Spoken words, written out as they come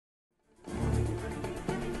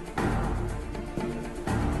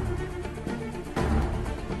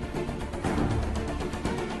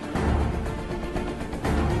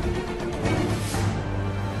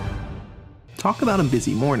Talk about a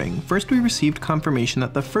busy morning. First, we received confirmation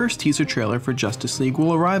that the first teaser trailer for Justice League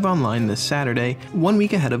will arrive online this Saturday, 1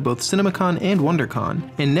 week ahead of both CinemaCon and WonderCon,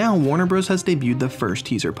 and now Warner Bros. Has debuted the first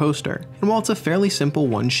teaser poster. And while it's a fairly simple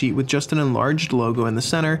one sheet with just an enlarged logo in the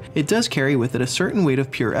center, it does carry with it a certain weight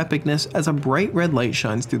of pure epicness as a bright red light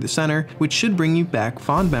shines through the center, which should bring you back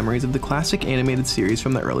fond memories of the classic animated series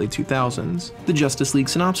from the early 2000s. The Justice League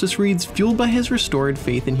synopsis reads, fueled by his restored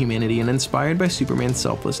faith in humanity and inspired by Superman's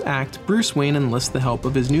selfless act, Bruce Wayne enlists the help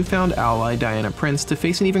of his newfound ally Diana Prince to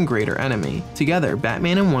face an even greater enemy. Together,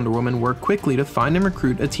 Batman and Wonder Woman work quickly to find and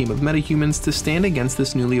recruit a team of metahumans to stand against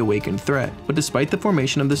this newly awakened threat. But despite the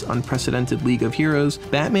formation of this unprecedented league of heroes,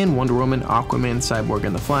 Batman, Wonder Woman, Aquaman, Cyborg,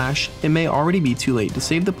 and the Flash, it may already be too late to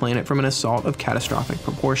save the planet from an assault of catastrophic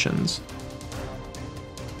proportions.